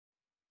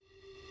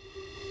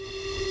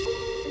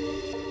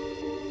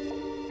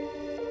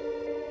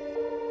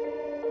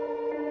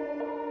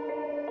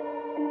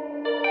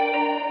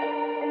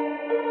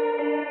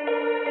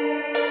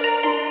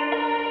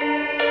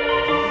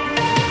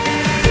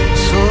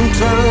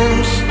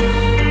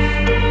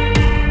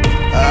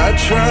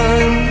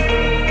trying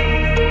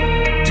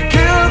to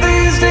kill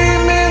these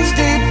demons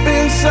deep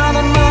inside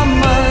of my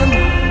mind.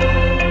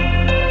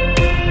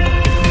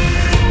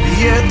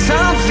 Yeah, at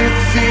times it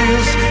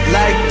feels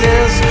like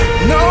there's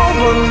no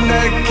one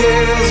that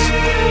cares,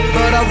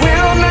 but I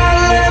will not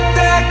let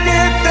that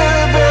get the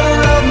better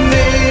of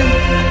me.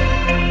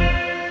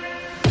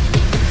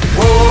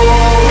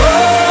 Whoa,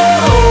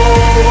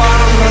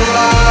 I'm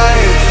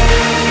alive.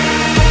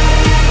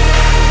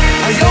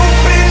 I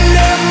opened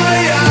up my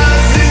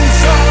eyes and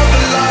saw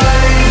the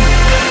light.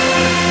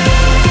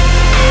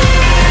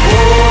 Whoa,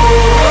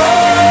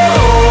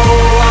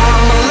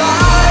 I'm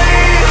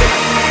alive.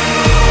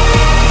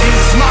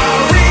 It's my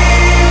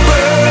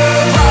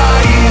rebirth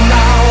right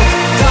now.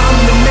 Time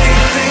to make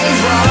things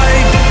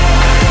right.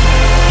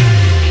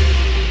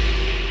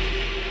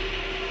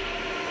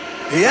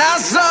 Yeah, I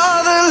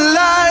saw the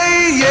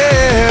light,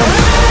 yeah.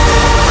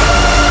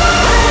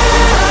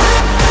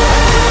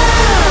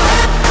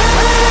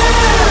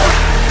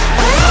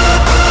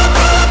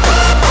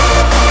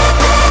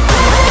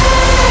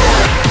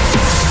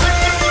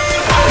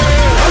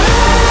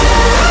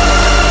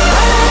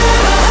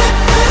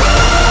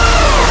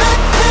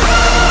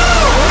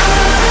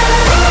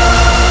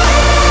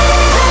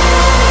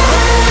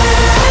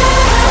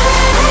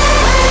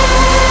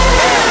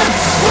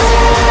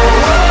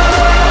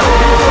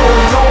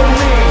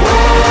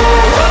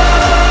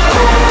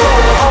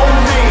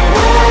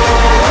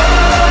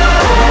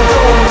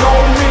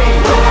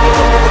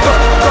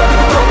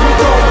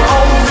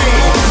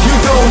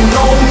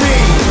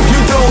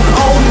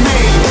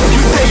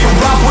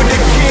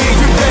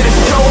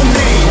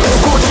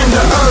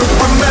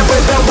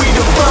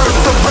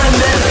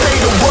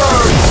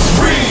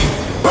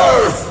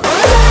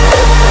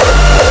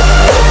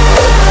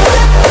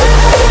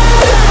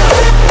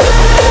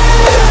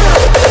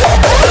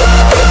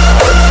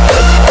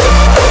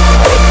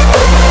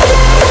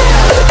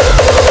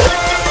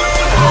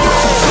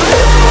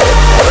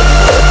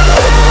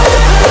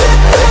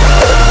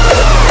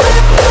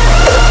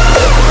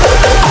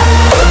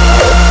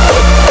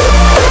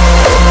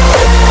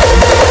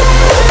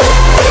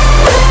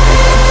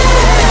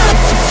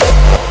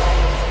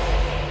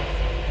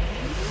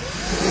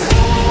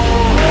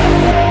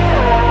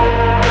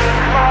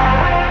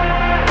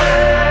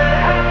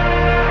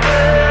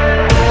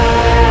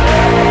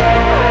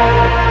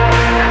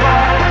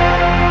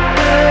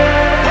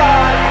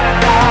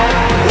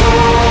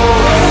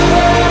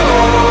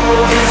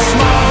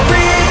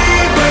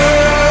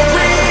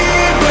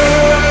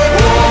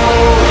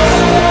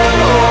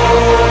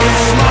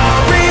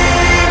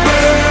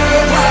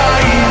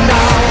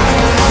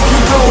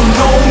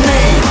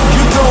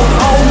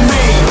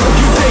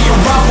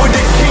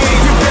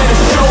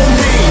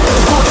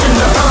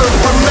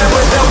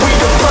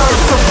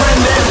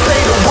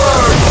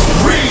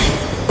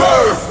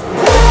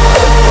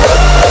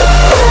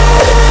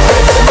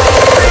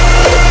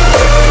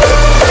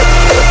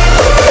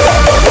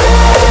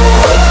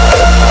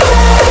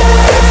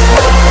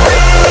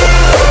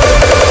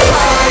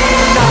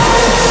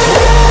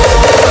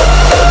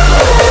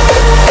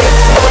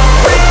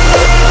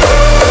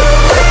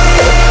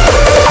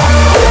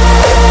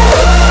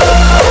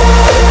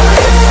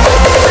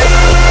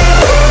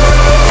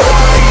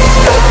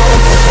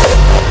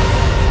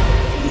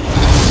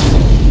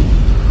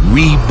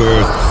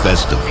 Rebirth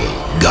Festival,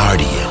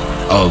 Guardian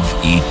of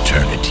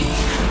Eternity.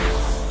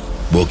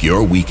 Book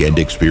your weekend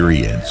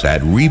experience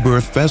at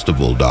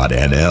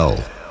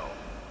rebirthfestival.nl.